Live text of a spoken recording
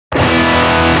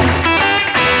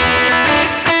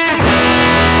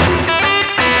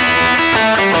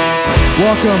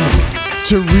Welcome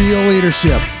to Real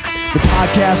Leadership, the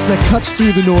podcast that cuts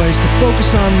through the noise to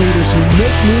focus on leaders who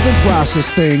make, move, and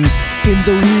process things in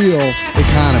the real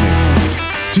economy.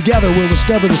 Together, we'll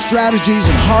discover the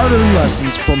strategies and hard-earned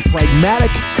lessons from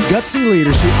pragmatic, gutsy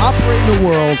leaders who operate in a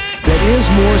world that is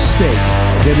more steak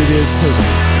than it is sizzle.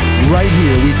 Right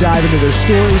here, we dive into their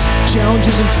stories,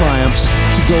 challenges, and triumphs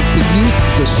to go beneath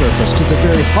the surface to the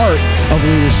very heart of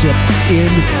leadership in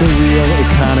the real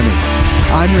economy.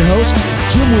 I'm your host,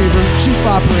 Jim Weaver, Chief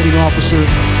Operating Officer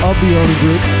of the Owning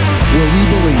Group, where we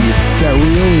believe that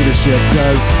real leadership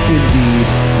does indeed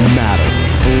matter.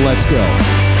 Let's go.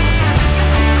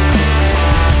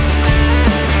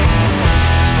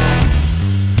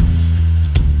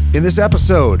 In this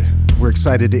episode, we're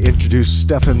excited to introduce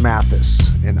Stephan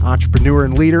Mathis, an entrepreneur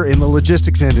and leader in the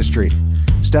logistics industry.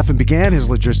 Stephan began his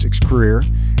logistics career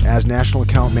as National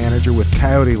Account Manager with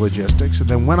Coyote Logistics and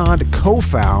then went on to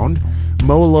co-found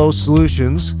Molo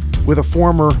Solutions with a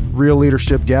former Real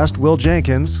Leadership guest, Will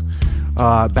Jenkins,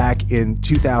 back in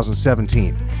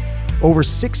 2017. Over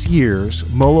 6 years,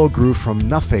 Molo grew from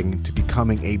nothing to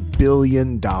becoming a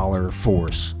billion-dollar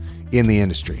force in the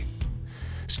industry.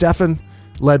 Stephan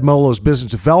led Molo's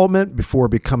business development before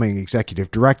becoming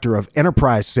executive director of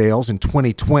enterprise sales in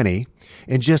 2020.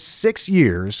 In just 6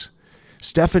 years,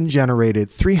 Stephan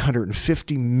generated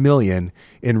 $350 million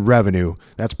in revenue.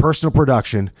 That's personal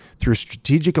production through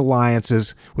strategic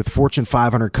alliances with Fortune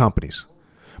 500 companies.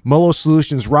 Molo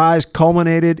Solutions' rise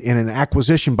culminated in an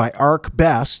acquisition by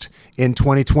ArcBest in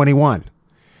 2021.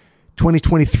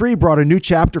 2023 brought a new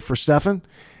chapter for Stephan,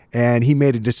 and he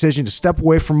made a decision to step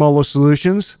away from Molo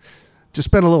Solutions to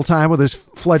spend a little time with his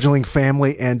fledgling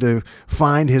family and to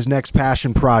find his next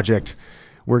passion project.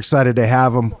 We're excited to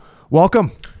have him.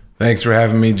 Welcome. Thanks for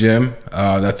having me, Jim.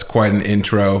 That's quite an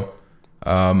intro.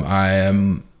 I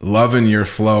am loving your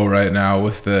flow right now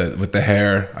with the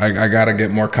hair. I gotta get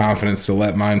more confidence to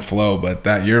let mine flow, but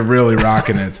that you're really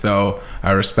rocking it, so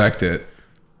I respect it.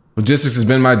 Logistics has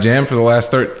been my jam for the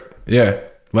last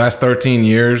 13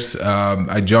 years.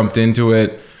 I jumped into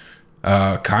it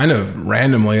kind of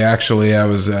randomly, actually. I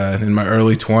was in my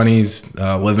early 20s,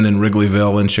 living in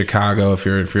Wrigleyville in Chicago. If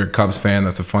you're a Cubs fan,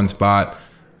 that's a fun spot.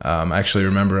 I actually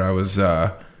remember I was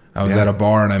at a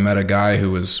bar and I met a guy who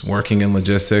was working in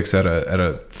logistics at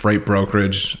a freight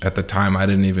brokerage. At the time, I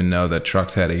didn't even know that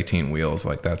trucks had 18 wheels.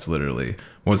 Like, that's literally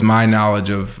was my knowledge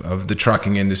of the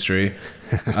trucking industry.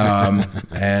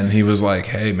 And he was like,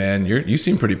 "Hey man, you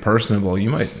seem pretty personable. You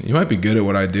might be good at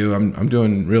what I do. I'm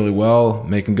doing really well,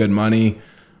 making good money."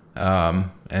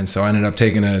 And so I ended up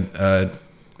taking a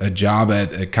job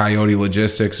at Coyote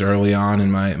Logistics early on in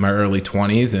my early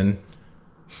 20s,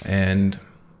 and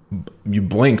you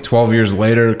blink, 12 years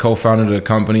later, co-founded a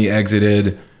company,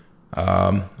 exited.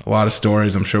 A lot of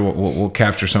stories. I'm sure we'll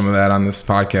capture some of that on this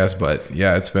podcast, but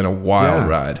yeah, it's been a wild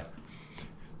ride.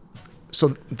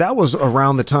 So that was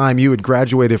around the time you had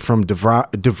graduated from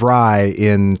DeVry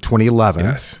in 2011,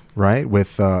 yes, right?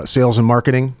 With sales and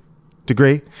marketing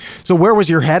degree. So where was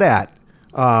your head at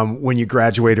when you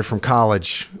graduated from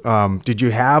college? Did you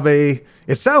have it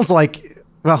sounds like,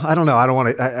 well, I don't know. I don't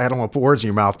want to put words in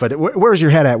your mouth, but where's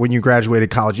your head at when you graduated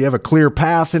college? You have a clear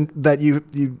path that you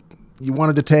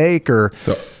wanted to take, or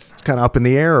so kind of up in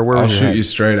the air, or where I'll was your shoot head? you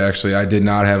straight. Actually, I did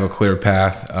not have a clear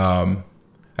path.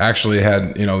 Actually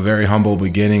had, very humble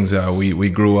beginnings. We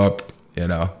grew up,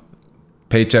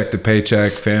 paycheck to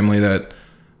paycheck, family that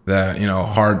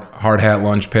hard hat,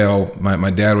 lunch pail. My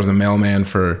dad was a mailman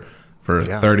for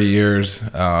 30 years.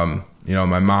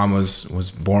 My mom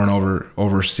was born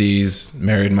overseas,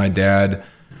 married my dad.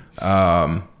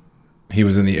 He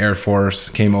was in the Air Force,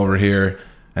 came over here.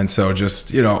 And so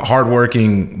just,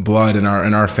 hardworking blood in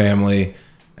our family.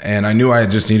 And I knew I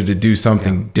just needed to do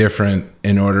something different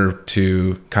in order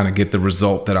to kind of get the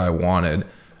result that I wanted.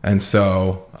 And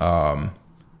so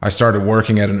I started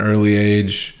working at an early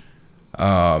age.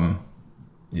 In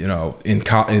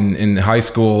high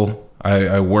school,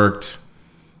 I worked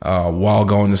while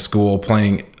going to school,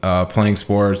 playing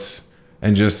sports,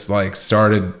 and just like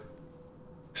started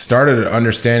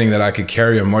understanding that I could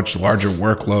carry a much larger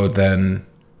workload than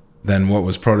what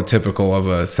was prototypical of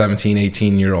a 17,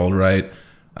 18-year-old, right?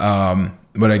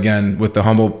 But again, with the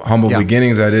humble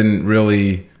beginnings, I didn't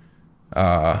really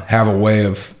have a way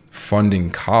of funding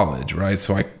college, right?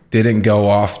 So I didn't go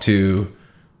off to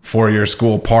 4-year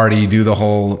school party, do the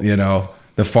whole,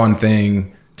 the fun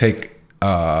thing, take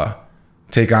on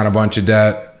a bunch of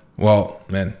debt. Well,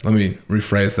 man, let me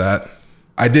rephrase that.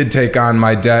 I did take on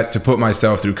my debt to put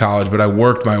myself through college, but I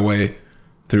worked my way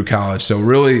through college. So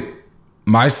really,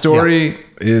 my story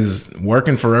is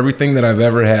working for everything that I've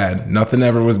ever had. Nothing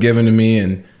ever was given to me,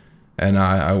 and and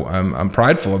I'm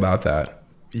prideful about that.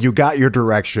 You got your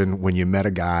direction when you met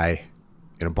a guy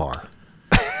in a bar.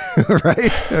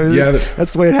 Right? I mean, Yeah,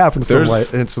 that's the way it happens.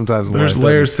 Sometimes there's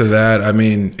layers to that. I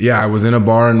mean, I was in a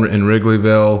bar in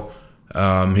Wrigleyville.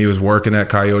 He was working at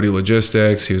Coyote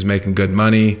Logistics. He was making good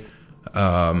money.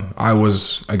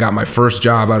 I got my first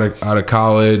job out of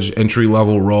college, entry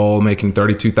level role, making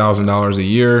 $32,000 a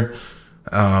year,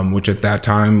 which at that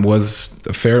time was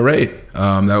a fair rate.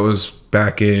 That was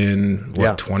back in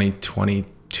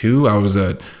 2022. I was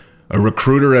a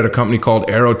recruiter at a company called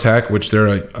Aerotech, which they're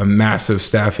a massive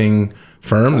staffing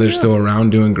firm. They're still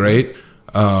around, doing great.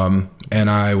 And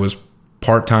I was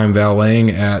part-time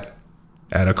valeting at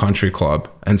a country club.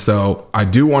 And so I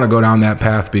do want to go down that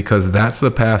path because that's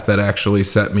the path that actually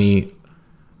set me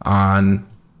on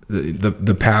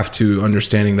the path to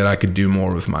understanding that I could do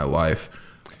more with my life.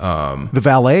 The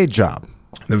valet job.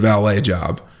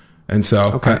 And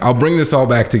so I'll bring this all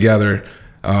back together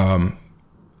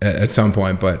at some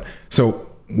point. But so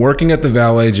working at the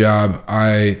valet job,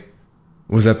 I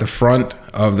was at the front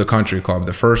of the country club,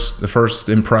 the first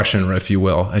impression, if you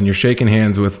will. And you're shaking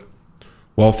hands with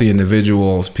wealthy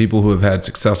individuals, people who have had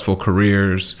successful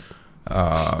careers,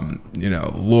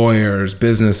 lawyers,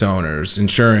 business owners,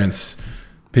 insurance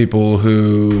people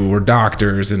who were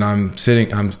doctors. And I'm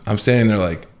standing there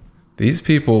like, these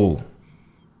people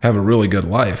have a really good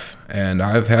life. And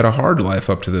I've had a hard life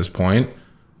up to this point,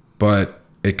 but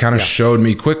it kind of showed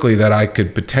me quickly that I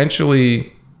could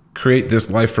potentially create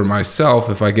this life for myself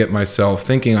if I get myself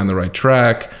thinking on the right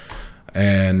track.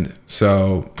 And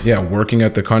so, working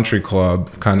at the country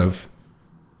club kind of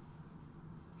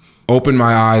opened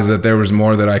my eyes that there was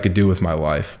more that I could do with my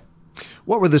life.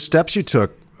 What were the steps you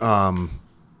took?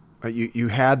 You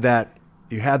had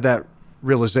that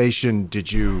realization.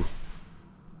 Did you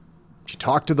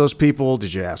talk to those people?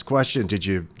 Did you ask questions? Did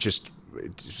you just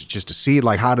to see,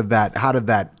 like, how did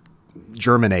that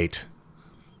germinate?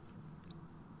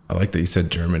 I like that you said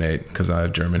germinate because I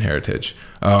have German heritage.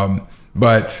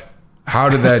 But how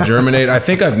did that germinate? I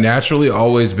think I've naturally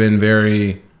always been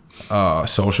very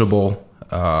sociable.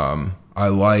 I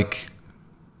like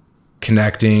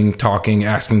connecting, talking,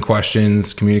 asking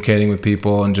questions, communicating with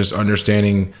people, and just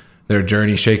understanding their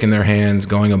journey, shaking their hands,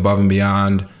 going above and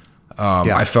beyond.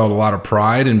 I felt a lot of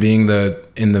pride in being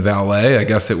in the valet. I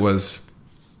guess it was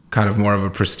kind of more of a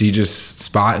prestigious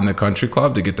spot in the country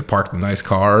club to get to park the nice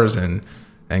cars and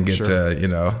get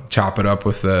to, chop it up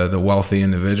with the wealthy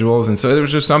individuals. And so there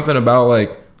was just something about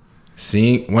like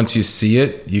once you see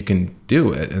it, you can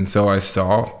do it. And so I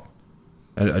saw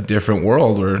a different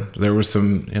world where there was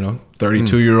some,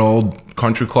 32-year-old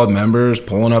country club members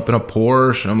pulling up in a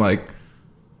Porsche. And I'm like,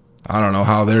 I don't know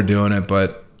how they're doing it,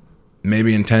 but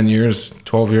maybe in 10 years,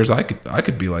 12 years, I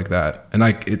could be like that. And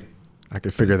I could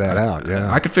figure that out.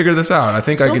 Yeah. I could figure this out. I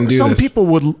think I can do this.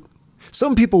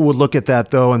 Some people would look at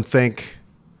that though and think,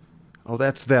 oh,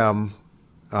 that's them.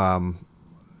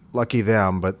 Lucky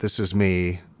them, but this is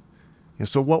me. And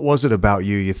so what was it about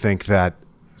you think that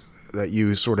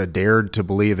you sort of dared to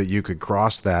believe that you could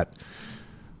cross that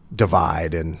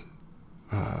divide and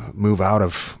move out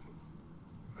of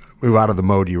the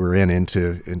mode you were in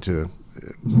into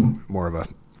more of a,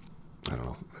 I don't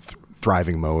know,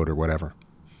 thriving mode or whatever?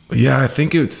 Yeah, I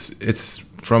think it's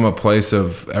from a place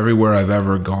of everywhere I've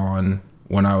ever gone,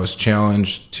 when I was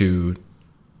challenged to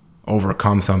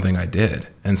overcome something, I did.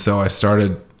 And so I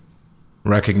started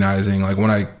recognizing, like,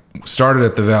 when I started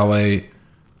at the valet,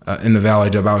 in the valet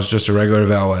job, I was just a regular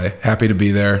valet, happy to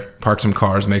be there, park some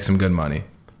cars, make some good money.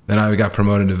 Then I got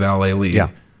promoted to valet lead. Yeah.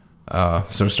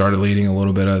 So started leading a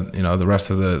little bit of, the rest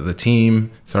of the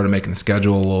team, started making the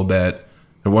schedule a little bit.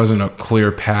 There wasn't a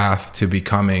clear path to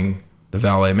becoming the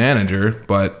valet manager,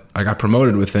 but I got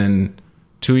promoted within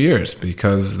 2 years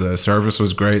because the service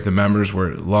was great. The members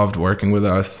loved working with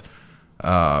us.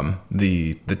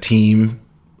 The team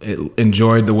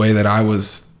enjoyed the way that I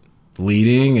was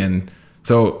leading. And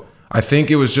so I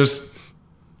think it was just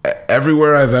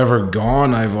everywhere I've ever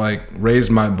gone, I've like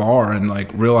raised my bar and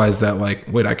like realized that, like,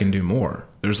 wait, I can do more.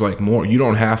 There's like more. You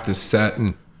don't have to set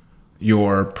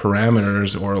your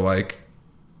parameters, or like,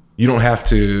 you don't have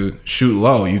to shoot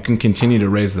low. You can continue to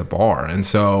raise the bar. And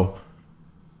so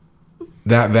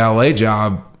that valet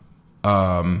job,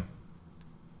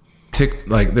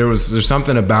 there's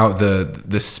something about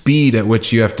the speed at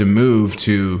which you have to move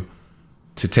to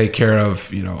take care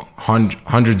of,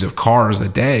 hundreds of cars a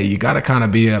day. You got to kind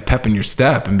of be a pep in your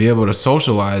step and be able to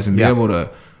socialize and be able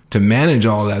to manage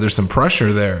all that. There's some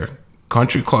pressure there.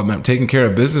 Country club, taking care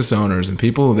of business owners and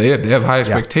people, they have high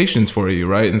expectations for you,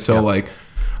 right? And so like,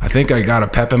 I think I got a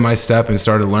pep in my step and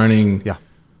started learning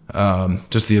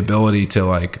just the ability to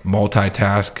like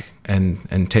multitask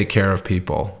and take care of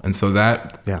people. And so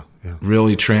that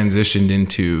really transitioned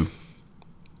into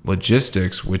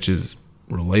logistics, which is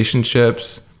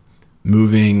relationships,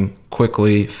 moving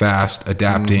quickly, fast,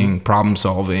 adapting, problem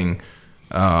solving.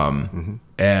 And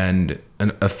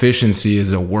efficiency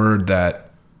is a word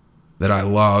that I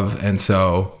love. And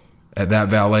so at that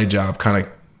valet job kind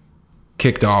of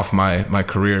kicked off my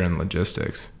career in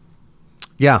logistics.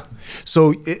 Yeah.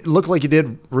 So it looked like you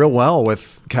did real well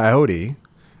with Coyote.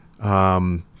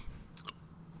 And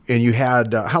you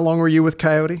had, how long were you with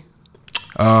Coyote?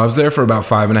 I was there for about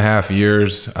 5.5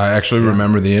 years. I actually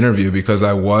remember the interview because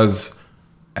I was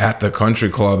at the country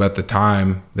club at the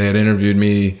time. They had interviewed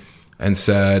me and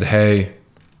said, "Hey,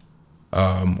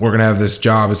 we're going to have this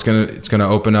job. It's going to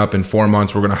open up in 4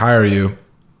 months. We're going to hire you."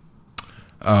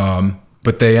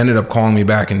 But they ended up calling me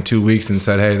back in 2 weeks and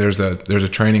said, "Hey, there's a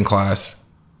training class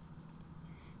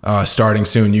starting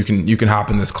soon. You can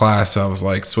hop in this class." So I was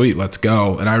like, "Sweet, let's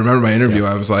go." And I remember my interview.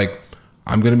 I was like,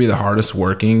 "I'm going to be the hardest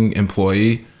working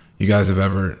employee you guys have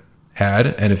ever had,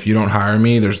 and if you don't hire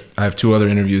me, I have 2 other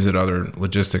interviews at other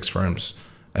logistics firms."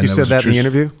 And you said that in the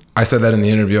interview? I said that in the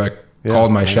interview. I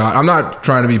called my shot. I'm not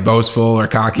trying to be boastful or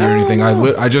cocky or anything.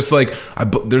 No. I just like,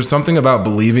 there's something about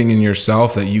believing in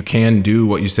yourself that you can do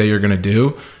what you say you're going to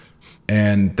do.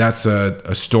 And that's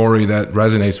a story that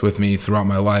resonates with me throughout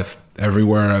my life.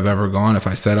 Everywhere I've ever gone, if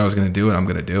I said I was going to do it, I'm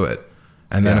going to do it.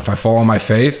 And then if I fall on my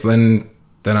face, then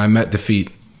I met defeat.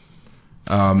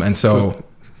 And so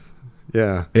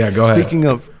go ahead. Speaking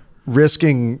of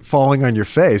risking falling on your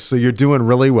face, so you're doing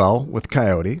really well with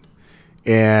Coyote,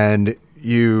 and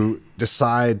you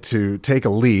decide to take a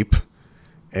leap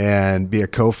and be a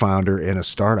co-founder in a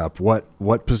startup.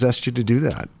 What possessed you to do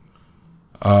that?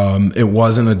 It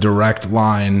wasn't a direct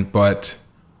line, but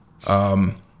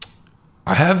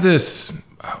I have this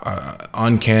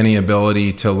uncanny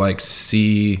ability to like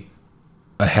see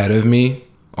ahead of me,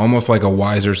 almost like a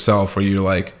wiser self, where you're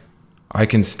like, I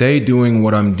can stay doing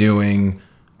what I'm doing.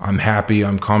 I'm happy,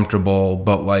 I'm comfortable,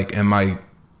 but like,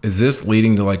 is this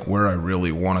leading to like where I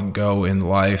really want to go in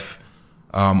life?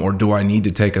 Or do I need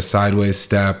to take a sideways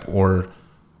step or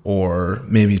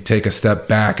maybe take a step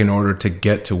back in order to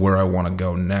get to where I want to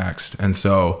go next? And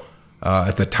so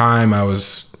at the time I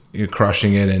was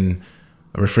crushing it in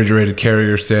refrigerated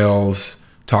carrier sales,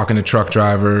 talking to truck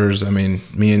drivers. I mean,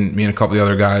 me and a couple of the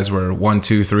other guys were 1,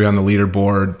 2, 3 on the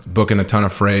leaderboard, booking a ton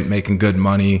of freight, making good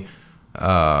money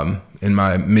in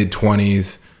my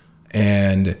mid-20s.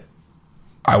 And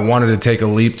I wanted to take a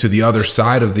leap to the other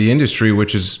side of the industry,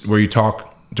 which is where you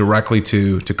talk directly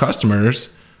to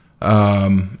customers.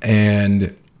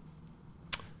 And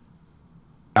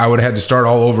I would have had to start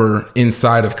all over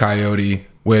inside of Coyote,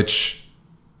 which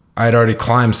I had already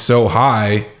climbed so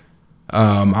high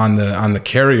on the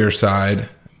carrier side.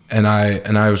 And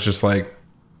I was just like,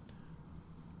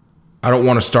 I don't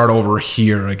want to start over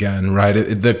here again, right?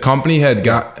 The company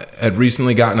had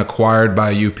recently gotten acquired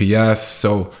by UPS,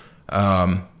 so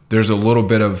there's a little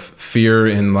bit of fear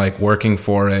in like working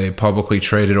for a publicly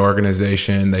traded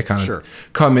organization. They kind of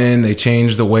come in, they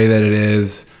change the way that it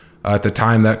is. At the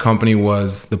time, that company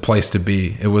was the place to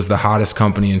be. It was the hottest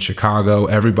company in Chicago.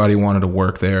 Everybody wanted to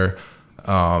work there.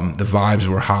 The vibes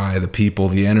were high, the people,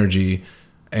 the energy.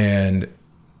 And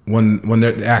when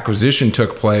the acquisition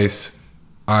took place,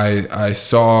 I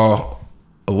saw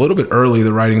a little bit early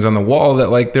the writings on the wall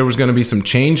that like there was going to be some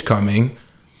change coming,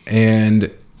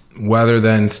 and rather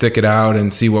than stick it out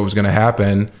and see what was going to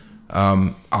happen,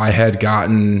 I had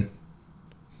gotten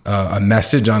a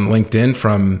message on LinkedIn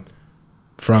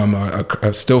from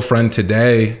a still friend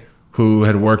today who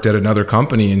had worked at another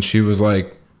company, and she was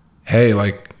like, "Hey,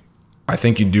 like, I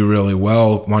think you do really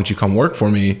well. Why don't you come work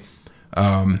for me?"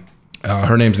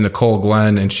 Her name's Nicole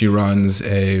Glenn, and she runs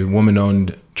a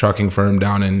woman-owned trucking firm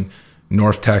down in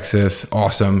North Texas.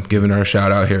 Awesome. Giving her a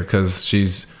shout out here because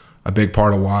she's a big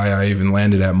part of why I even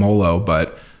landed at Molo.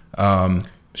 But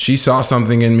she saw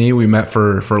something in me. We met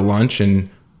for lunch, and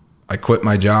I quit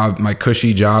my job, my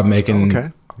cushy job, making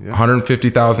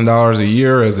 $150,000 a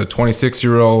year as a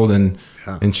 26-year-old in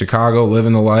Chicago,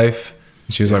 living the life.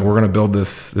 And she was like, "We're going to build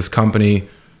this company."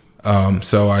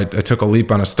 So I took a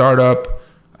leap on a startup.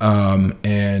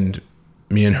 And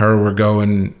me and her were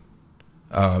going,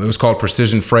 it was called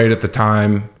Precision Freight at the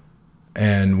time,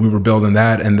 and we were building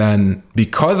that. And then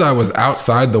because I was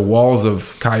outside the walls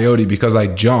of Coyote, because I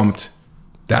jumped,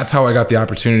 that's how I got the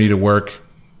opportunity to work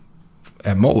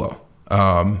at Molo.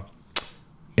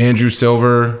 Andrew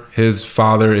Silver, his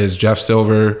father is Jeff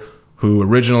Silver, who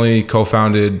originally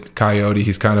co-founded Coyote.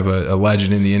 He's kind of a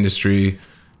legend in the industry.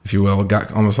 if you will,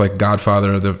 got almost like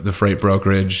godfather of the freight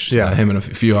brokerage. Yeah. Him and a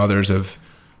few others of,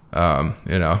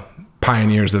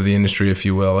 pioneers of the industry, if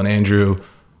you will. And Andrew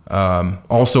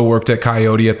also worked at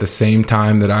Coyote at the same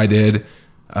time that I did.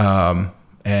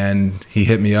 And he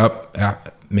hit me up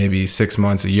maybe 6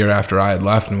 months, a year after I had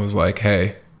left, and was like,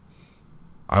 hey,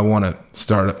 I want to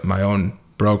start my own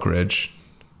brokerage,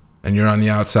 and you're on the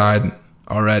outside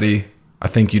already. I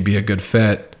think you'd be a good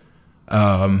fit.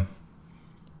 And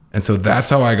so that's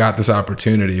how I got this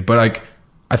opportunity. But like,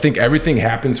 I think everything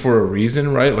happens for a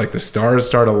reason, right? Like the stars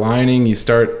start aligning, you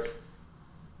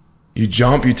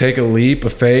jump, you take a leap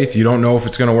of faith. You don't know if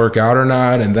it's going to work out or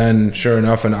not. And then sure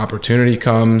enough, an opportunity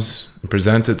comes and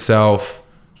presents itself.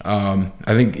 I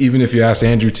think even if you ask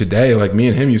Andrew today, like me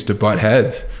and him used to butt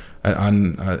heads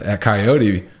at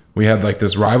Coyote. We had like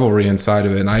this rivalry inside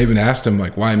of it. And I even asked him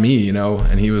like, why me,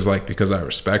 and he was like, because I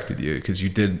respected you, because you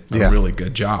did a really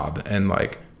good job. And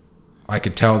like, I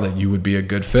could tell that you would be a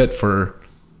good fit for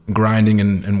grinding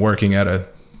and working at a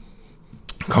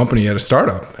company, at a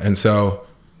startup. And so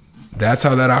that's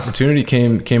how that opportunity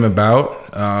came about.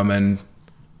 And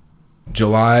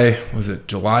July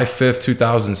 5th,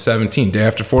 2017, day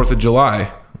after 4th of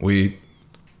July, we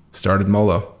started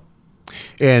Molo.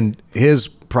 And his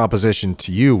proposition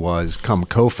to you was come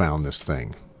co-found this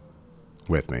thing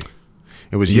with me.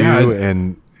 It was you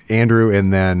and Andrew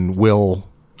and then Will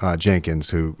Jenkins,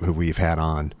 who we've had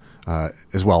on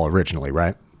as well originally,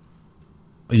 right?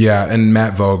 Yeah, and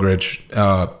Matt Vogrich.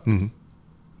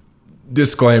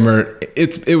 Disclaimer: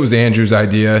 it was Andrew's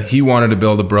idea. He wanted to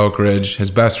build a brokerage.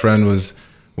 His best friend was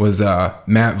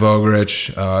Matt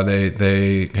Vogrich.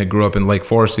 They had grew up in Lake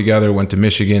Forest together, went to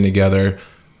Michigan together.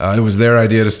 It was their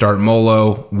idea to start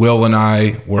Molo. Will and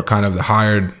I were kind of the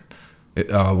hired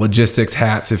logistics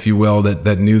hats, if you will,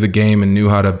 that knew the game and knew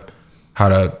how to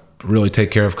really take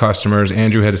care of customers.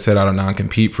 Andrew had to sit out a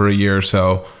non-compete for a year or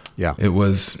so. Yeah. It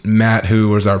was Matt who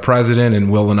was our president,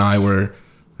 and Will and I were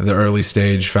the early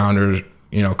stage founders,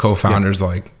 co-founders,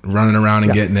 like running around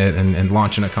and getting it and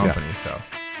launching a company. So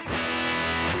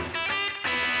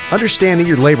understanding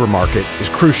your labor market is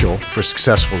crucial for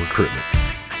successful recruitment.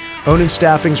 Onin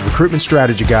Staffing's Recruitment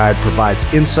Strategy Guide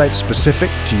provides insights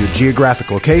specific to your geographic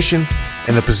location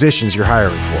and the positions you're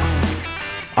hiring for.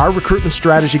 Our Recruitment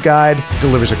Strategy Guide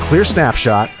delivers a clear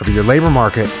snapshot of your labor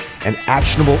market and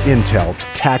actionable intel to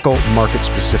tackle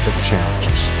market-specific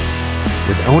challenges.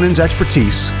 With Onin's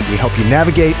expertise, we help you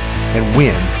navigate and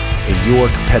win in your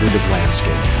competitive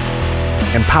landscape.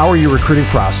 Empower your recruiting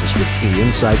process with the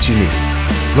insights you need.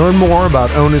 Learn more about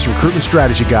Onin's Recruitment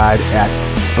Strategy Guide at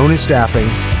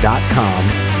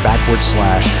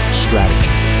oninstaffing.com/strategy.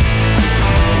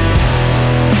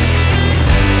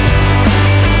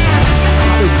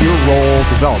 How did your role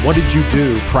develop? What did you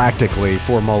do practically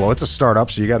for Molo? It's a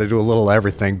startup, so you got to do a little of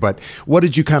everything, but what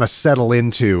did you kind of settle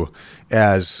into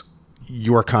as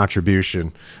your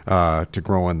contribution to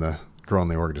growing the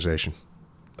organization?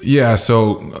 Yeah,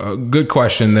 so good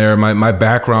question there. My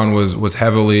background was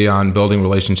heavily on building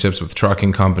relationships with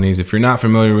trucking companies. If you're not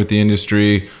familiar with the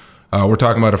industry, we're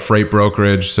talking about a freight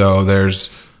brokerage. So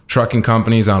there's trucking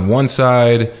companies on one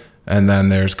side, and then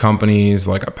there's companies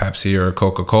like a Pepsi or a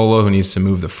Coca-Cola who needs to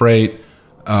move the freight,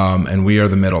 and we are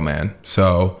the middleman.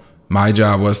 So my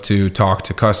job was to talk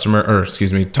to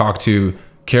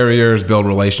carriers, build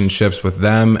relationships with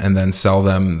them, and then sell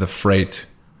them the freight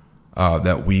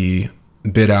that we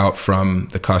bid out from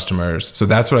the customers. So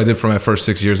that's what I did for my first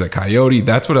 6 years at Coyote.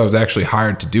 That's what I was actually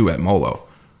hired to do at Molo,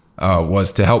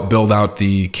 was to help build out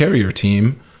the carrier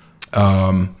team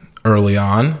early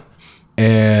on.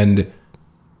 And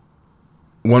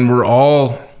when we're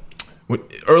all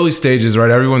early stages,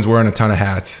 right? Everyone's wearing a ton of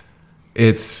hats.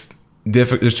 It's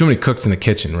difficult. There's too many cooks in the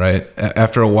kitchen, right?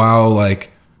 After a while,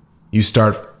 like you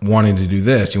start wanting to do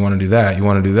this, you want to do that, you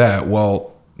want to do that.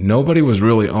 Well, nobody was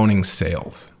really owning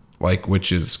sales, like,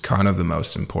 which is kind of the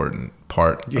most important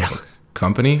part of a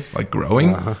company, like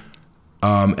growing.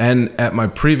 And at my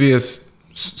previous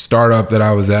startup that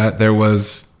I was at,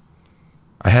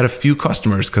 I had a few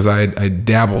customers because I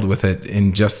dabbled with it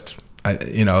in just, I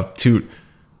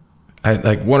had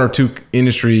like one or two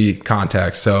industry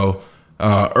contacts. So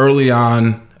early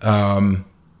on,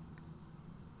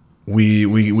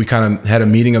 we kind of had a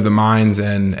meeting of the minds,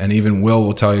 and even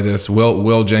Will tell you this.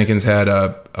 Will Jenkins had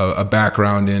a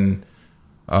background in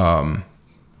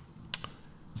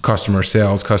customer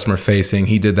sales, customer facing.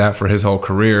 He did that for his whole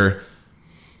career.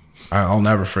 I'll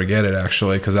never forget it,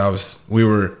 actually, because we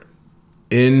were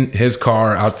in his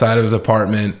car outside of his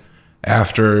apartment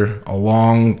after a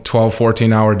long 12,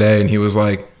 14-hour day, and he was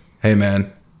like, "Hey,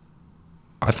 man,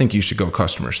 I think you should go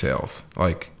customer sales.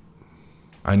 Like,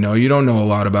 I know you don't know a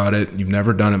lot about it. You've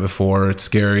never done it before. It's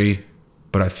scary,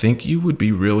 but I think you would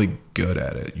be really good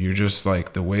at it. You're just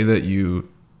like the way that you're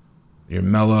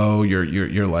mellow.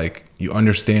 You're like, you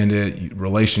understand it.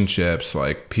 Relationships,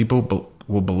 like people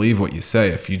will believe what you say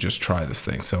if you just try this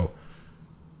thing. So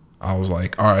I was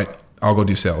like, all right, I'll go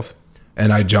do sales.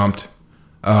 And I jumped.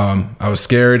 I was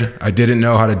scared. I didn't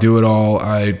know how to do it all.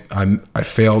 I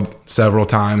failed several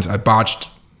times. I botched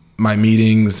my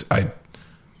meetings. I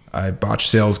botched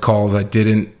sales calls. I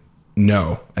didn't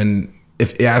know. And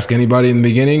if you ask anybody in the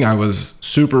beginning, I was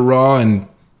super raw, and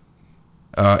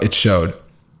it showed.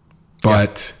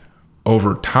 But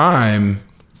over time,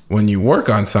 when you work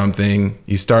on something,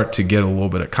 you start to get a little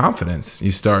bit of confidence.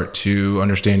 You start to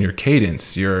understand your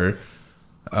cadence. Your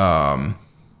your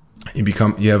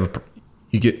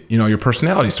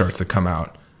personality starts to come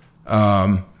out.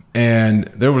 And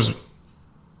there was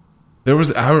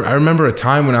I remember a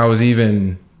time when I was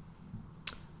even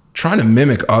trying to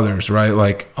mimic others, right?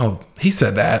 Like, oh, he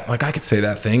said that, like I could say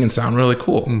that thing and sound really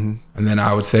cool. Mm-hmm. And then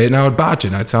I would say it and I would botch it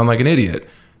and I'd sound like an idiot.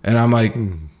 And I'm like,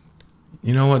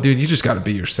 you know what, dude, you just got to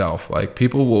be yourself. Like,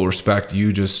 people will respect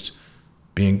you just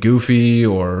being goofy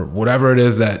or whatever it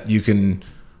is that you can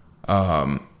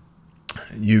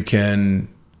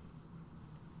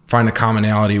find a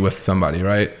commonality with somebody,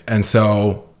 right? And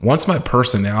so once my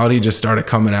personality just started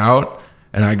coming out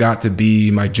and I got to be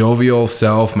my jovial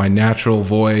self, my natural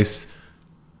voice,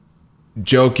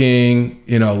 joking,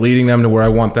 leading them to where I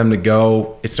want them to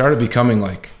go, it started becoming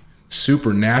like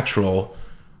super natural.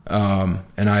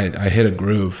 And I hit a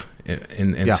groove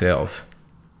in sales.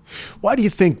 Why do you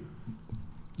think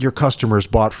your customers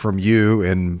bought from you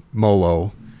and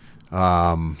Molo,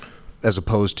 as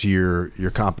opposed to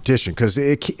your competition? Because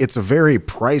it's a very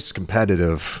price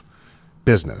competitive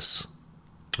business,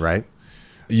 right?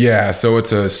 Yeah, so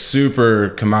it's a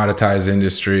super commoditized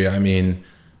industry. I mean,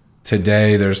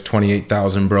 today there's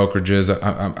 28,000 brokerages.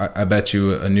 I bet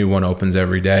you a new one opens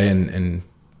every day, and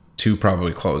 2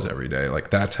 probably close every day.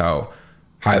 Like, that's how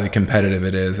highly competitive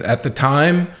it is. At the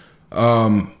time,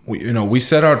 we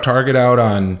set our target out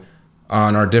on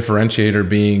our differentiator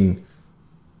being,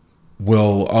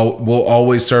 we'll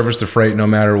always service the freight no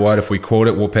matter what. If we quote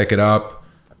it, we'll pick it up.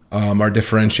 Our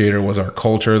differentiator was our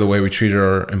culture, the way we treated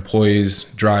our employees,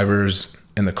 drivers,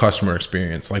 and the customer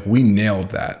experience. Like, we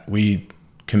nailed that. We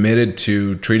committed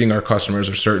to treating our customers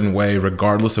a certain way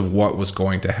regardless of what was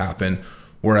going to happen.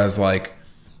 Whereas, like,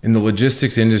 in the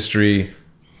logistics industry,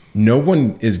 no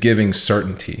one is giving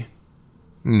certainty.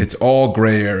 It's all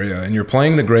gray area, and you're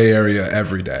playing the gray area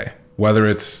every day, whether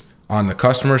it's on the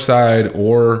customer side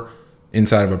or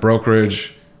inside of a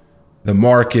brokerage, the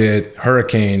market,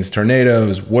 hurricanes,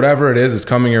 tornadoes, whatever it is that's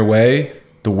coming your way.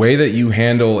 The way that you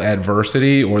handle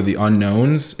adversity or the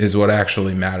unknowns is what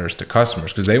actually matters to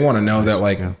customers, because they want to know that,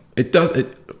 like,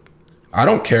 I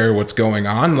don't care what's going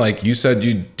on. Like, you said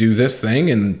you do this thing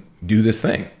and do this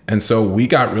thing. And so we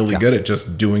got really good at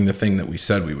just doing the thing that we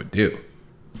said we would do,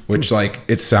 which, like,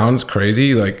 it sounds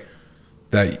crazy, like,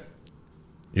 that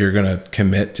you're going to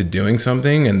commit to doing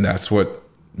something and that's what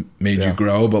made you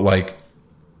grow. But, like,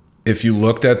 if you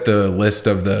looked at the list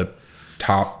of the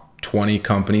top 20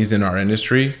 companies in our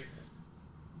industry,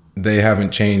 they haven't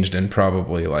changed in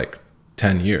probably like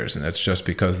 10 years. And it's just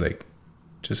because they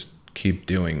just keep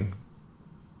doing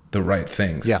the right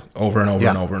things over and over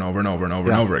and over and over and over and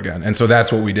over and over again. And so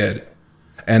that's what we did.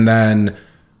 And then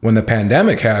when the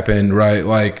pandemic happened, right,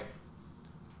 like,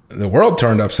 the world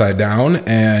turned upside down,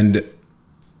 and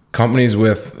companies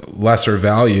with lesser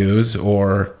values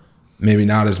or maybe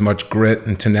not as much grit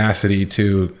and tenacity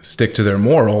to stick to their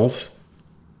morals,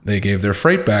 they gave their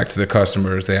freight back to the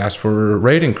customers. They asked for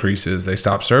rate increases. They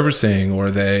stopped servicing,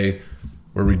 or they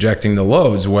were rejecting the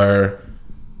loads. Where,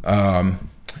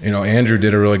 Andrew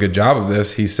did a really good job of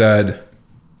this. He said,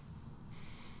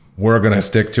 we're going to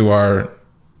stick to our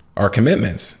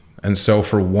commitments. And so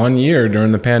for 1 year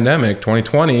during the pandemic,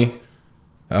 2020,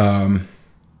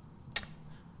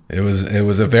 it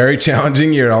was a very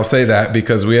challenging year. I'll say that,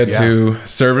 because we had to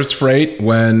service freight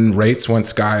when rates went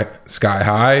sky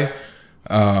high.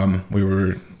 We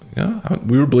were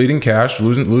bleeding cash,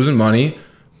 losing money.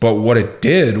 But what it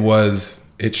did was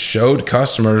it showed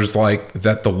customers, like,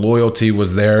 that the loyalty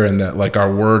was there, and that, like,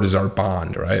 our word is our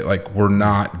bond, right? Like, we're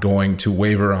not going to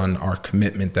waver on our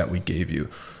commitment that we gave you.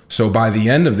 So by the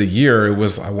end of the year, it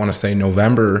was, I want to say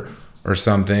November or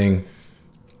something,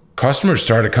 customers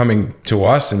started coming to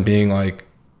us and being like,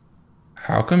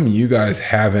 how come you guys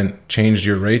haven't changed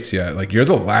your rates yet? Like, you're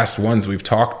the last ones we've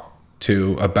talked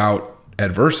to about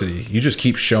adversity. You just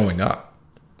keep showing up.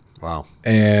 Wow.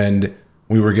 And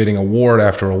we were getting award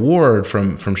after award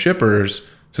from shippers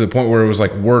to the point where it was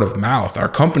like word of mouth. Our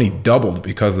company doubled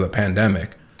because of the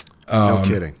pandemic. No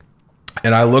kidding.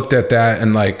 And I looked at that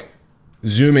and like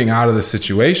zooming out of the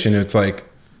situation, it's like,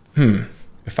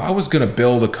 if I was going to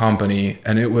build a company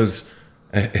and it was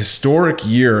a historic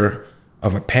year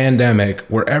of a pandemic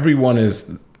where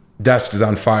everyone's desk is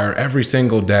on fire every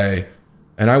single day,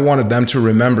 and I wanted them to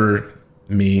remember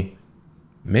me,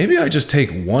 maybe I just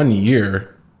take 1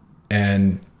 year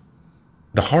and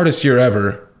the hardest year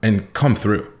ever and come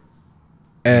through.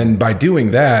 And by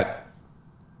doing that,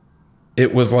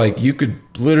 it was like you could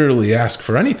literally ask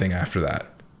for anything after that.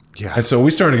 Yeah. And so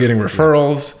we started getting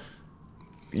referrals.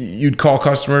 You'd call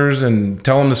customers and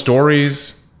tell them the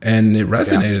stories, and it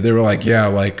resonated. Yeah. They were like, yeah,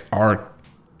 like our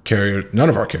carrier, none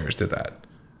of our carriers did that.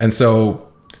 And so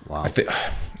wow.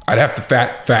 I'd have to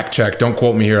fact check. Don't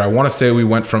quote me here. I want to say we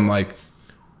went from like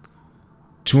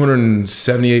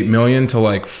 278 million to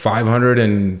like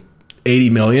 580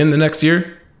 million the next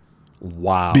year.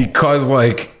 Wow. Because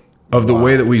like of the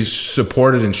way that we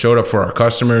supported and showed up for our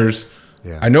customers.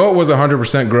 Yeah. I know it was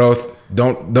 100% growth.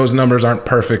 Those numbers aren't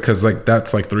perfect because like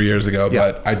that's like 3 years ago,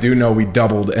 but I do know we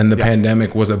doubled, and the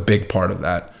pandemic was a big part of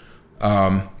that.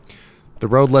 The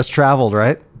road less traveled,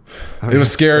 right? I mean, it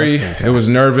was scary. It was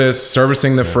nervous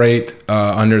servicing the freight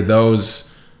under those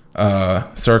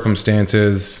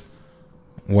circumstances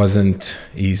wasn't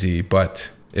easy,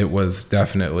 but it was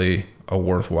definitely a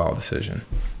worthwhile decision.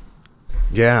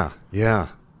 Yeah.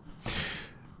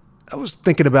 I was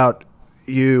thinking about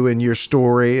you and your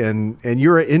story, and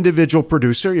you're an individual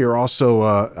producer. You're also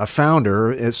a founder,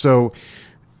 and so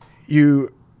you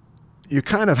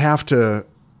kind of have to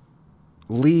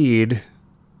lead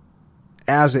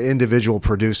as an individual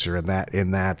producer in that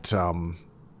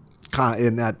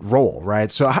role,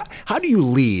 right? So how do you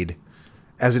lead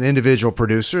as an individual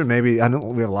producer? And maybe I know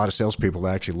we have a lot of salespeople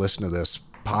that actually listen to this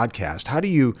podcast. How do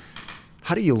you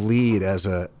lead as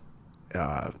an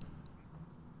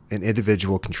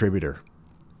individual contributor?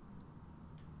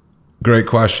 Great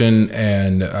question.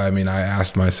 And I mean, I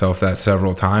asked myself that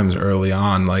several times early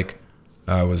on. Like,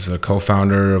 I was a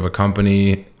co-founder of a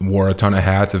company, wore a ton of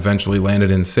hats, eventually landed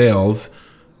in sales.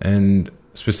 And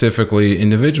specifically,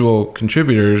 individual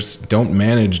contributors don't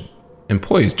manage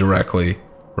employees directly,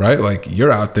 right? Like,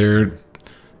 you're out there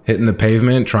hitting the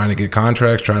pavement, trying to get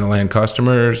contracts, trying to land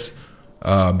customers,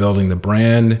 building the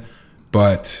brand.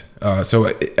 But so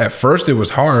at first it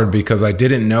was hard because I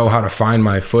didn't know how to find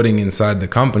my footing inside the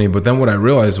company. But then what I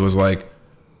realized was like,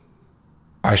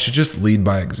 I should just lead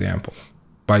by example,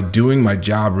 by doing my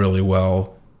job really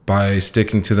well, by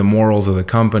sticking to the morals of the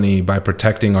company, by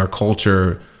protecting our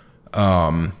culture,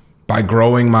 by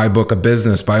growing my book of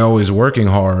business, by always working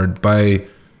hard, by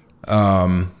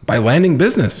landing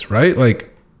business, right? Like,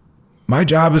 my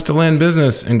job is to land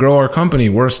business and grow our company.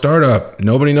 We're a startup.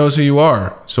 Nobody knows who you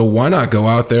are. So why not go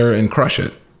out there and crush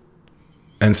it?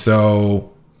 And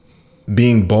so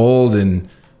being bold and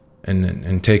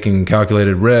taking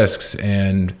calculated risks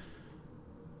and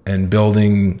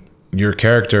building your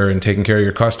character and taking care of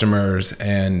your customers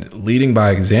and leading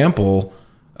by example,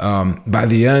 by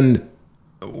the end,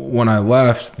 when I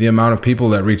left, the amount of people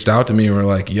that reached out to me were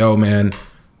like, yo, man,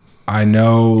 I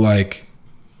know like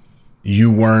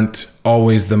you weren't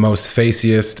always the most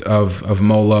faciest of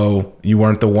Molo. You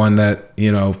weren't the one that,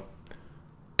 you know,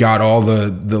 got all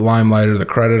the limelight or the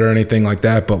credit or anything like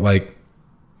that. But like,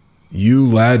 you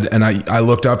led, and I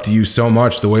looked up to you so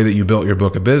much, the way that you built your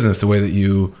book of business, the way that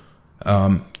you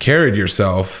carried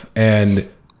yourself, and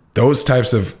those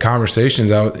types of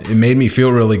conversations it made me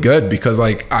feel really good because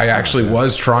like I actually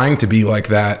was trying to be like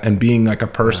that and being like a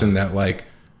person that like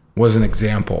was an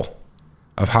example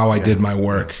of how I did my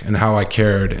work and how I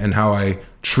cared and how I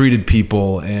treated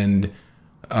people and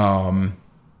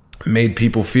made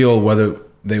people feel, whether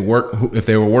if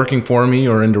they were working for me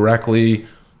or indirectly,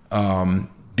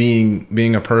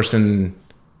 being a person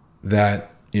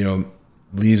that, you know,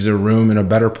 leaves a room in a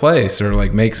better place or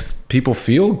like makes people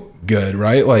feel good,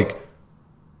 right? Like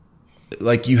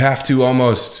you have to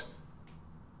almost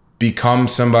become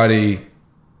somebody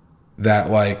that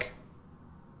like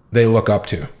they look up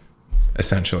to,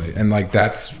 essentially. And like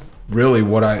that's really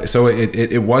what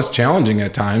it was challenging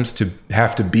at times to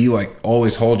have to be like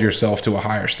always hold yourself to a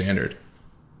higher standard.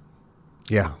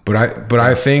 Yeah. But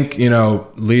I think, you know,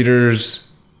 leaders,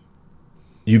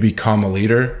 you become a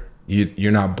leader.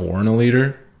 You're not born a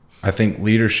leader. I think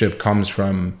leadership comes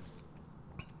from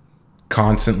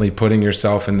constantly putting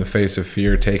yourself in the face of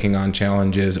fear, taking on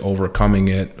challenges, overcoming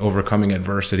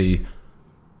adversity.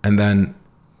 And then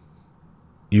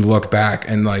you look back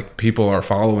and like people are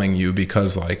following you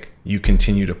because like you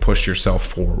continue to push yourself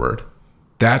forward.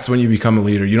 That's when you become a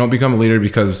leader. You don't become a leader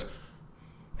because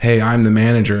hey, I'm the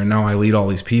manager and now I lead all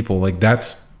these people. Like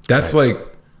that's right. Like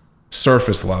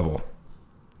surface level.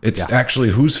 It's actually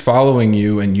who's following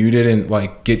you, and you didn't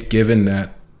like get given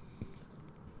that,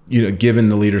 given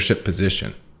the leadership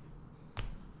position.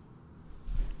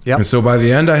 Yeah. And so by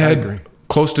the end, I had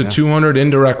close to 200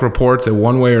 indirect reports at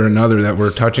one way or another that were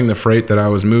touching the freight that I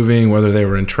was moving, whether they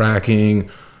were in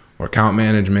tracking or account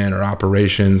management or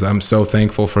operations. I'm so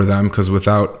thankful for them, because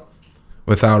without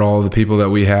all the people that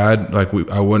we had, like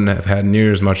I wouldn't have had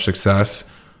near as much success.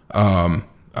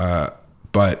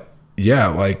 But yeah,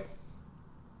 like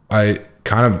I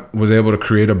kind of was able to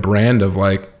create a brand of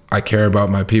like, I care about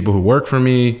my people who work for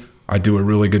me. I do a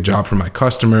really good job for my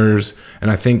customers.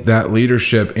 And I think that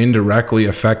leadership indirectly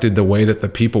affected the way that the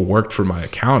people worked for my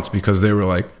accounts, because they were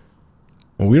like,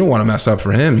 well, we don't want to mess up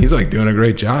for him. He's like doing a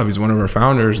great job. He's one of our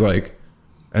founders. Like,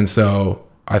 and so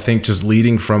I think just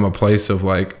leading from a place of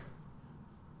like,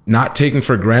 not taking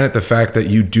for granted the fact that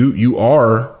you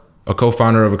are a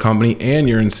co-founder of a company and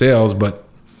you're in sales, but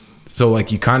so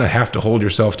like you kind of have to hold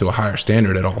yourself to a higher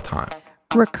standard at all times.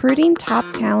 Recruiting top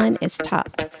talent is tough.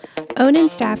 Onan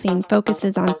Staffing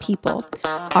focuses on people,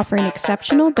 offering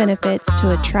exceptional benefits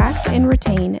to attract and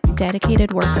retain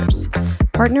dedicated workers.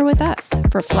 Partner with us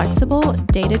for flexible,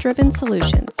 data-driven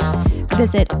solutions.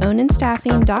 Visit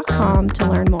onanstaffing.com to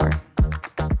learn more.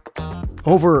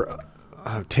 Over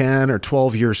a 10 or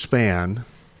 12 year span,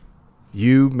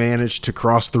 you managed to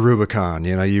cross the Rubicon.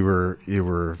 You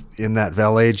were in that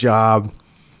valet job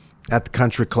at the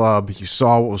country club. You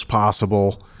saw what was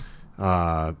possible,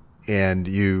 and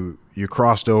you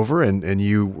crossed over, and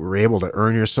you were able to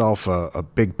earn yourself a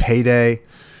big payday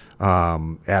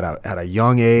at a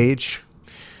young age.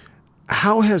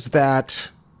 How has that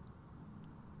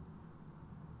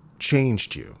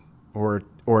changed you, or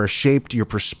shaped your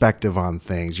perspective on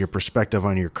things, your perspective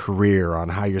on your career, on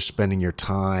how you're spending your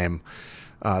time,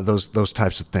 those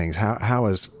types of things? How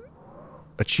has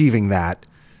achieving that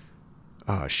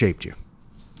shaped you?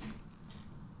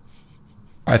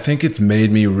 I think it's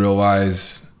made me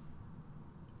realize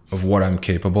of what I'm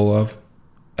capable of,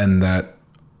 and that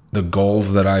the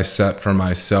goals that I set for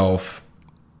myself,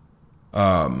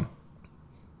 I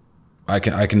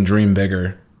can dream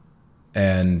bigger,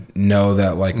 and know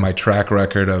that like my track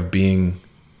record of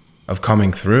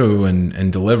coming through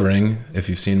and delivering, if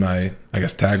you've seen my, I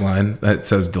guess, tagline that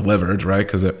says delivered, right?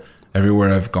 Because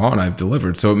everywhere I've gone, I've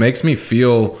delivered. So it makes me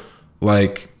feel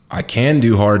like I can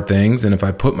do hard things. And if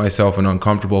I put myself in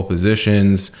uncomfortable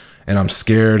positions and I'm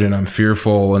scared and I'm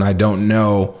fearful and I don't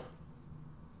know,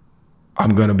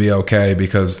 I'm going to be okay,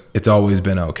 because it's always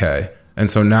been okay. And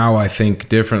so now I think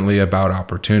differently about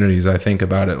opportunities. I think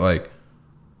about it like,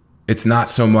 it's not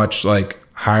so much like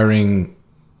hiring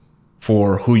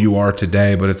for who you are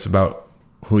today, but it's about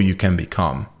who you can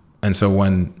become. And so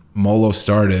when Molo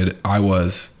started, I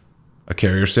was a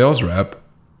carrier sales rep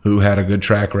who had a good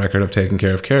track record of taking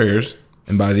care of carriers.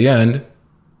 And by the end,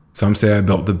 some say I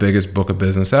built the biggest book of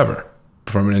business ever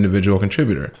from an individual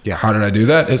contributor. Yeah. How did I do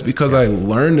that? It's because I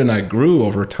learned and I grew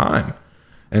over time.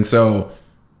 And so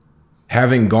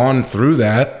having gone through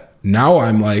that, now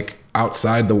I'm like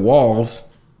outside the walls.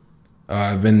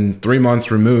 I've been 3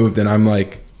 months removed, and I'm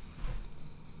like,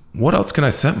 what else can I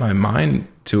set my mind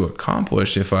to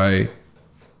accomplish if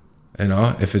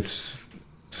it's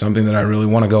something that I really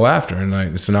want to go after?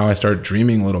 And so now I start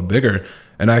dreaming a little bigger.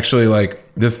 And actually, like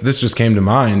this just came to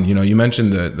mind. You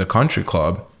mentioned the country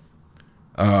club.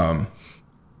 I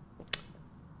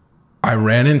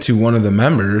ran into one of the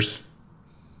members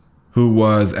who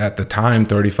was at the time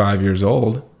 35 years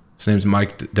old. His name's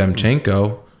Mike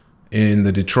Demchenko, in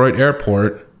the Detroit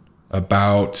airport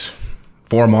about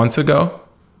 4 months ago.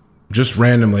 Just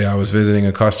randomly, I was visiting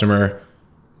a customer,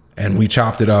 and we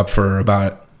chopped it up for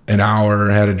about an hour,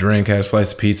 had a drink, had a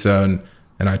slice of pizza,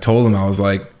 and I told him, I was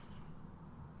like,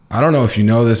 I don't know if you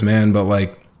know this, man, but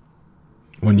like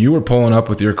when you were pulling up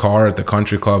with your car at the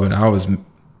country club and I was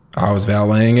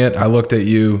valeting it, I looked at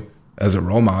you as a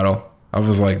role model. I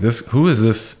was like, who is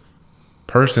this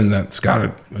person that's got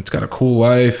a cool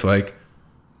life? Like,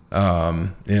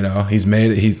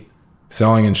 he's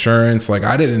selling insurance. Like,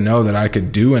 I didn't know that I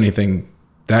could do anything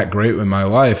that great with my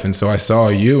life. And so I saw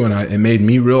you, and it made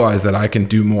me realize that I can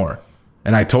do more.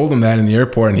 And I told him that in the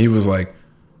airport, and he was like,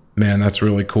 man, that's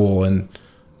really cool. And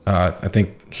I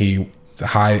think he's a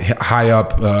high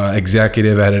up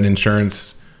executive at an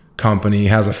insurance company,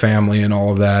 has a family and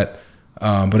all of that.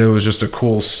 But it was just a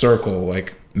cool circle.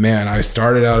 Like, man, I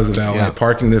started out as a valet,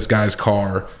 parking this guy's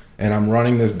car, and I'm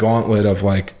running this gauntlet of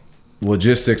like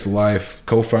logistics life,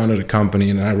 co-founded a company,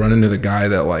 and I run into the guy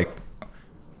that like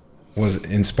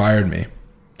inspired me.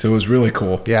 So it was really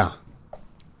cool. Yeah,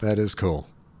 that is cool.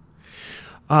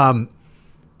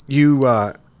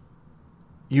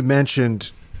 You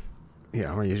mentioned,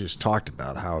 or you just talked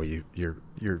about how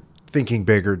you're thinking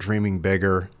bigger, dreaming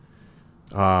bigger.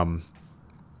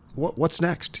 What's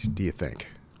next, do you think?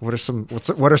 What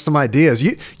are some ideas?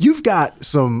 You've got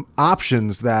some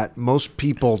options that most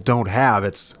people don't have.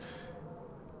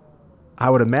 I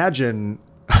would imagine,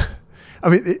 I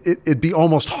mean, it'd be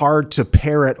almost hard to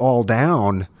pare it all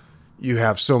down. You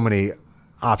have so many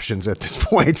options at this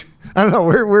point. I don't know,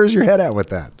 where's your head at with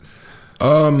that?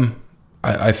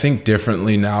 I think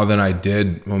differently now than I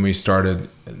did when we started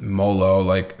Molo.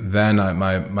 Like then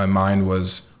my mind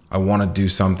was, I want to do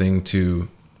something to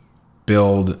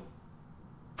build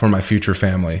for my future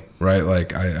family, right?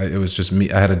 Like it was just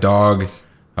me. I had a dog.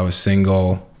 I was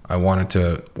single. I wanted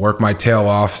to work my tail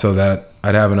off so that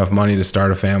I'd have enough money to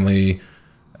start a family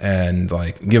and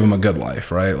like give them a good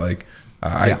life, right? Like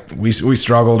we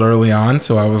struggled early on.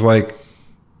 So I was like,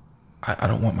 I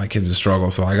don't want my kids to struggle.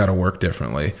 So I got to work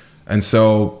differently. And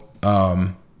so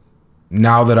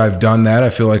now that I've done that, I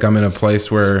feel like I'm in a place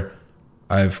where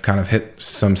I've kind of hit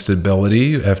some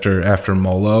stability after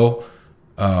Molo.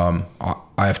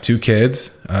 I have 2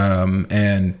 kids,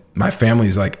 and my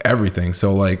family's like everything.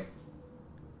 So like,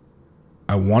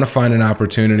 I want to find an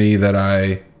opportunity that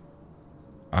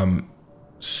I'm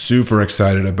super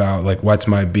excited about, like whets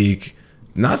my beak,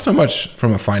 not so much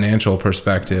from a financial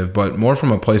perspective, but more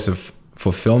from a place of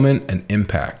fulfillment and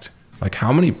impact. Like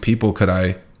how many people could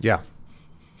I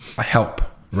help,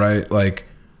 right? Like,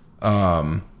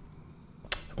 or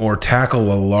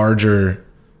tackle a larger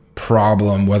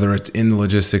problem, whether it's in the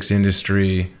logistics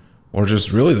industry or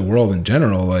just really the world in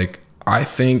general. Like, I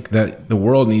think that the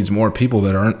world needs more people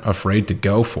that aren't afraid to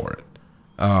go for it.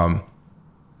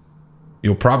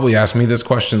 You'll probably ask me this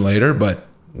question later, but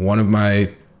one of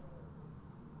my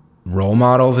role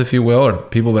models, if you will, or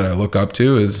people that I look up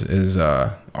to is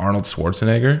Arnold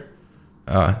Schwarzenegger.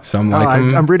 Some like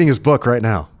him. I'm reading his book right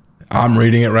now. I'm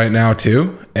reading it right now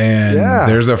too. And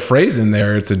there's a phrase in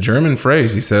there. It's a German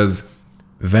phrase. He says,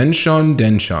 "Wenn schon,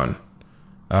 denn schon."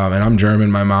 And I'm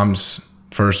German. My mom's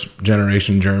first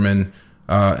generation German.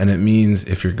 And it means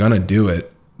if you're going to do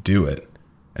it, do it.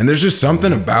 And there's just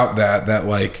something about that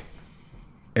like,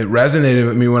 it resonated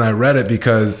with me when I read it,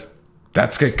 because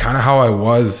that's kind of how I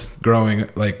was growing,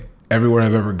 like everywhere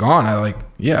I've ever gone.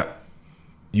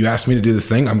 You asked me to do this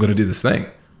thing, I'm going to do this thing.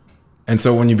 And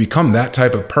so when you become that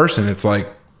type of person, it's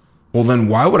like, well, then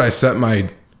why would I set my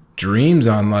dreams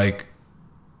on like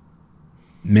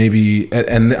maybe,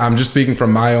 and I'm just speaking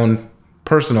from my own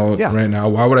personal right now,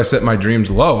 why would I set my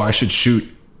dreams low? I should shoot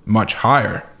much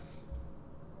higher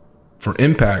for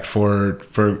impact, for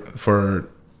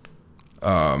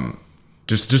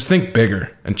just think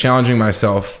bigger and challenging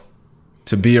myself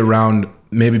to be around,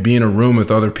 maybe be in a room with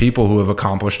other people who have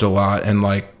accomplished a lot and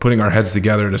like putting our heads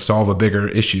together to solve a bigger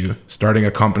issue, starting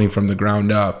a company from the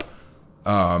ground up.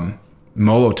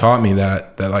 Molo taught me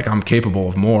that like I'm capable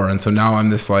of more. And so now I'm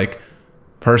this like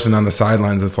person on the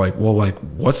sidelines that's like, well, like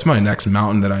what's my next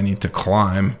mountain that I need to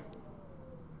climb?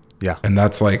 Yeah. And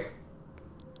that's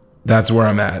where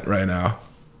I'm at right now.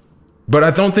 But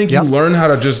I don't think you learn how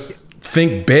to just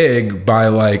think big by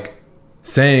like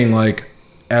saying like,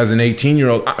 as an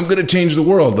 18-year-old, I'm going to change the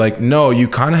world. Like, no, you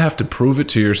kind of have to prove it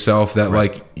to yourself that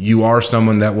like you are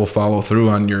someone that will follow through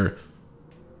on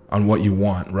what you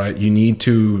want, right? You need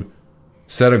to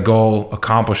set a goal,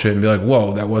 accomplish it, and be like,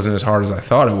 whoa, that wasn't as hard as I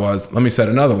thought it was. Let me set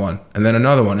another one, and then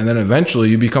another one. And then eventually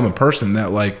you become a person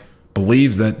that like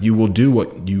believes that you will do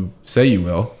what you say you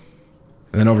will.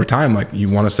 And then over time, like you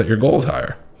want to set your goals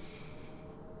higher.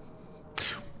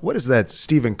 What is that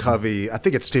Stephen Covey? I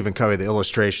think it's Stephen Covey, the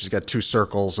illustration. He's got 2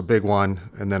 circles, a big one,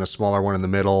 and then a smaller one in the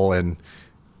middle. And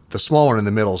the small one in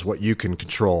the middle is what you can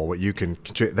control, what you can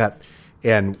control. That,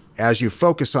 and as you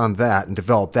focus on that and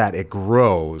develop that, it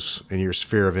grows in your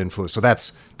sphere of influence. So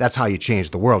that's how you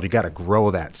change the world. You got to grow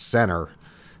that center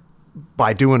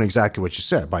by doing exactly what you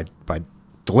said, by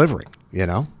delivering, you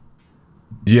know?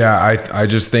 Yeah, I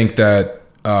just think that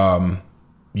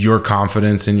your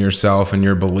confidence in yourself and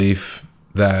your belief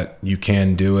that you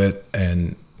can do it,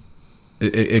 and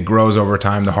it grows over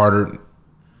time. The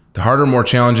harder, more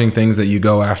challenging things that you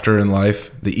go after in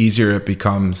life, the easier it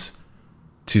becomes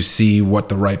to see what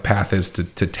the right path is to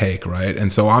take, right? And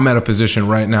so I'm at a position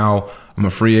right now, I'm a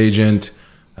free agent.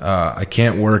 I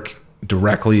can't work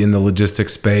directly in the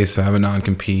logistics space. I have a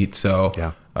non-compete, so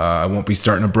I won't be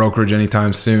starting a brokerage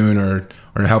anytime soon or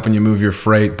helping you move your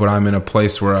freight, but I'm in a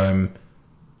place where I'm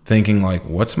thinking like,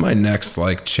 what's my next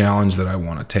like challenge that I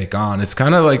want to take on? It's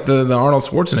kind of like the Arnold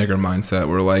Schwarzenegger mindset,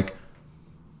 where like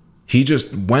he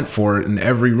just went for it in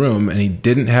every room, and he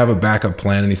didn't have a backup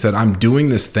plan. And he said, I'm doing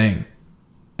this thing.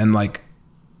 And like,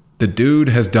 the dude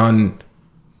has done,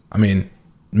 I mean,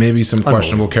 maybe some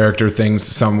questionable character things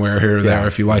somewhere here or there.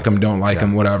 If you like him, don't like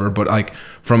him, whatever. But like,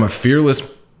 from a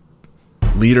fearless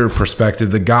leader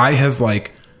perspective, the guy has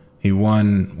like, he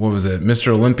won, what was it, Mr.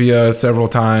 Olympia several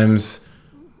times.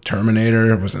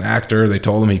 Terminator, was an actor. They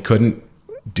told him he couldn't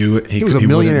do it. He was a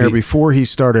millionaire before he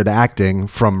started acting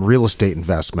from real estate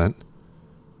investment.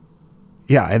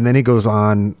 Yeah, and then he goes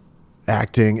on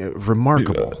acting.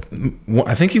 Remarkable.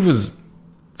 I think he was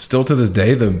still to this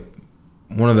day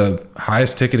one of the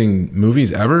highest ticketing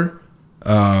movies ever.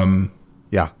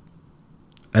 Yeah.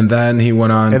 And then he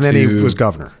went on and then he was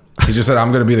governor. He just said,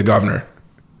 I'm going to be the governor.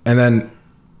 And then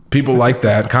people like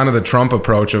that, kind of the Trump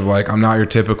approach of like, I'm not your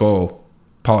typical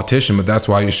politician, but that's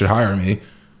why you should hire me,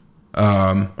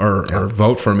 or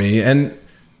vote for me. And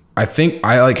I think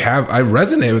I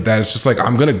resonate with that. It's just like,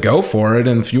 I'm going to go for it.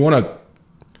 And if you want to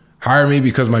hire me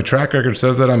because my track record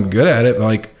says that I'm good at it,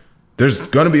 like, there's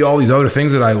going to be all these other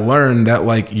things that I learned that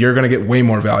like, you're going to get way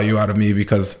more value out of me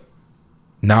because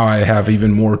now I have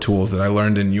even more tools that I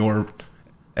learned in your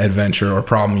adventure or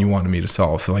problem you wanted me to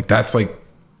solve. So like, that's like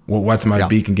what whets my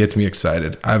beak and gets me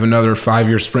excited. I have another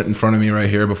 5-year sprint in front of me right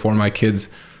here before my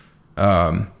kids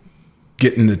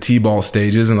get into T-ball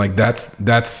stages. And like,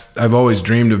 that's I've always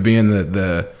dreamed of being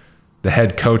the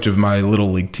head coach of my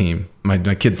little league team, my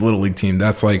kids' little league team.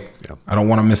 That's like, I don't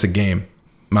want to miss a game.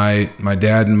 My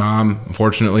dad and mom,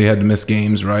 unfortunately, had to miss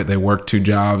games, right? They worked 2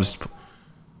 jobs,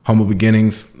 humble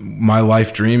beginnings. My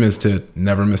life dream is to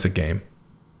never miss a game.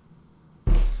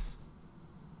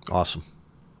 Awesome.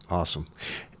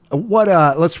 What?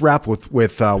 Let's wrap with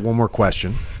one more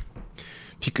question.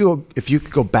 If you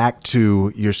could go back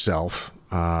to yourself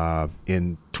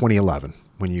in 2011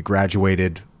 when you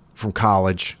graduated from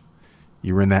college,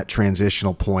 you were in that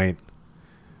transitional point.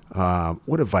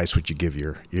 What advice would you give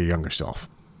your younger self?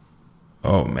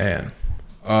 Oh man,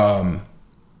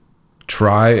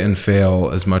 try and fail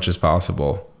as much as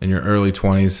possible in your early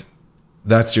 20s.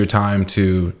 That's your time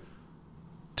to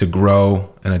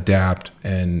grow and adapt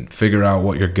and figure out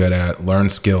what you're good at,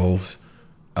 learn skills,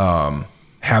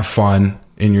 have fun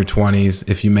in your 20s.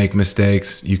 If you make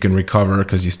mistakes, you can recover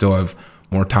because you still have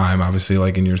more time. Obviously,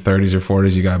 like in your 30s or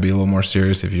 40s, you got to be a little more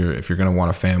serious. If you're going to want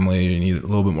a family, you need a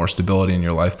little bit more stability in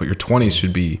your life. But your 20s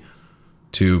should be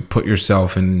to put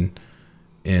yourself in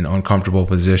uncomfortable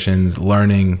positions,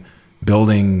 learning,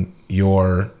 building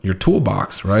your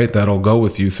toolbox, right? That'll go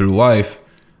with you through life.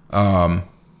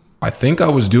 I think I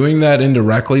was doing that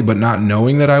indirectly, but not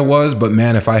knowing that I was. But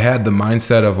man, if I had the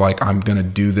mindset of like, I'm going to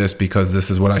do this because this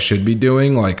is what I should be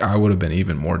doing, like I would have been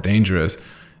even more dangerous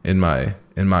in my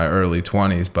early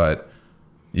 20s. But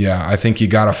yeah, I think you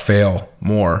got to fail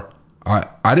more.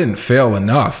 I didn't fail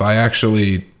enough. I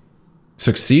actually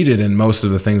succeeded in most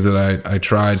of the things that I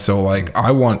tried. So like,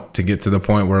 I want to get to the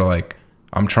point where like,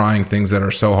 I'm trying things that are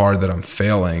so hard that I'm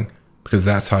failing, because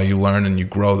that's how you learn and you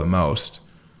grow the most.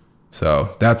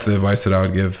 So that's the advice that I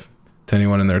would give to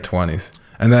anyone in their 20s.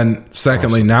 And then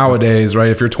secondly, nowadays, right,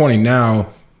 if you're 20 now,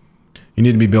 you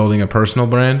need to be building a personal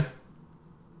brand,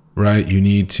 right? You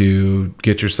need to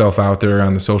get yourself out there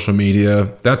on the social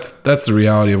media. That's the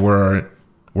reality of where our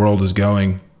world is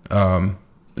going.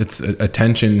 It's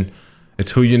attention.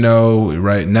 It's who you know,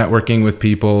 right? Networking with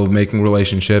people, making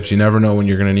relationships. You never know when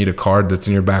you're going to need a card that's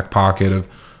in your back pocket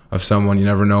of someone. You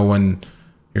never know when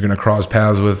you're going to cross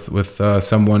paths with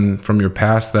someone from your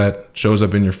past that shows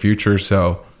up in your future.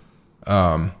 So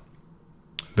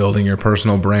building your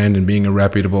personal brand and being a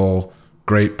reputable,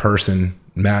 great person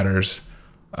matters.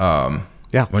 When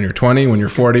you're 20, when you're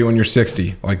 40, when you're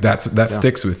 60, like that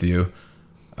sticks with you.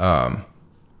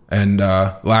 And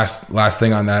last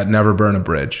thing on that, never burn a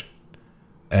bridge.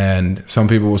 And some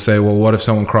people will say, well, what if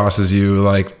someone crosses you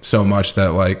like so much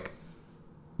that like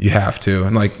you have to?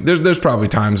 And like, there's probably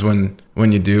times when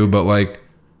you do, but like,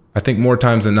 I think more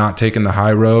times than not, taking the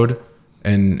high road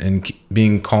and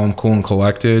being calm, cool, and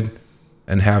collected,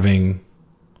 and having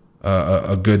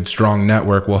a good, strong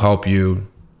network will help you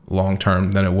long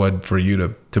term than it would for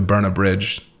you to burn a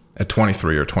bridge at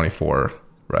 23 or 24,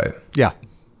 right? Yeah.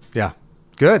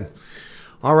 Good.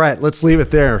 All right, let's leave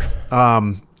it there.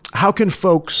 How can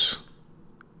folks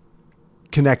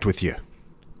connect with you?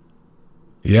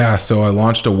 Yeah, so I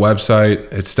launched a website.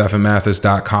 It's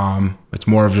stephanmathis.com. It's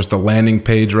more of just a landing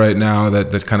page right now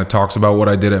that kind of talks about what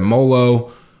I did at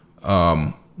Molo,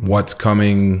 what's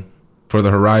coming for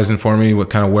the horizon for me, what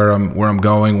kind of where I'm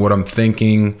going, what I'm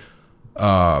thinking.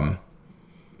 I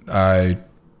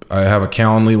have a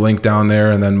Calendly link down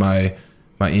there, and then my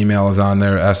My email is on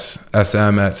there,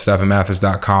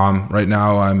 sm@stephanmathis.com. Right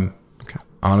now, I'm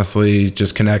honestly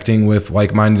just connecting with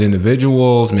like-minded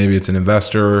individuals. Maybe it's an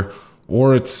investor,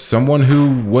 or it's someone who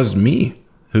was me,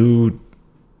 who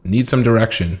needs some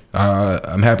direction.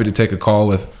 I'm happy to take a call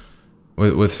with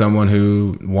someone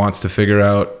who wants to figure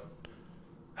out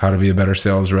how to be a better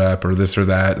sales rep or this or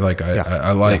that. Like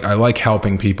I like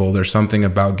helping people. There's something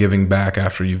about giving back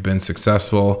after you've been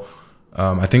successful.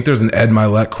 I think there's an Ed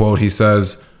Milet quote. He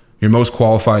says, "You're most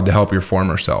qualified to help your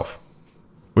former self,"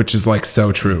 which is like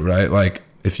so true, right? Like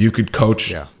if you could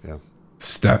coach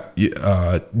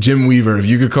Jim Weaver, if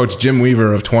you could coach Jim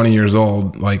Weaver of 20 years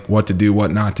old, like what to do,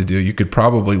 what not to do, you could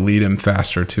probably lead him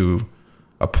faster to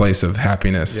a place of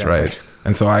happiness, right?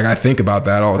 And so I think about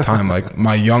that all the time. Like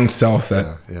my young self that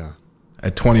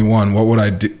at 21, what would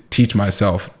I teach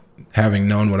myself having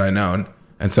known what I known?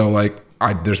 And so like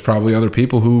there's probably other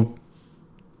people who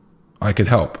I could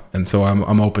help. And so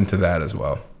I'm open to that as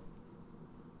well.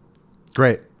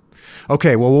 Great.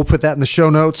 Okay, well, we'll put that in the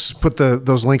show notes, put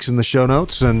those links in the show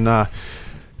notes. And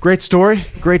great story.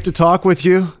 Great to talk with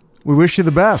you. We wish you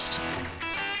the best.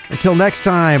 Until next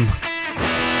time,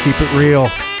 keep it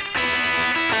real.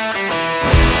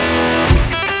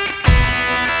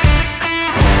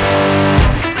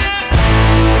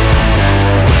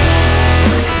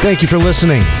 Thank you for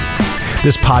listening.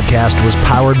 This podcast was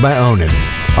powered by Onin,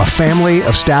 a family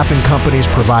of staffing companies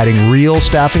providing real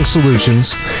staffing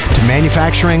solutions to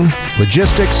manufacturing,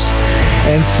 logistics,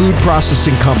 and food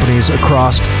processing companies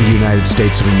across the United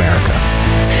States of America.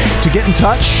 To get in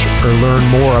touch or learn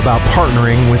more about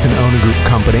partnering with an Onin Group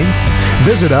company,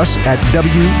 visit us at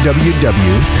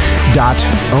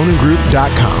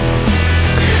www.oningroup.com.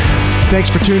 Thanks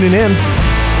for tuning in.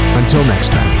 Until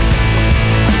next time.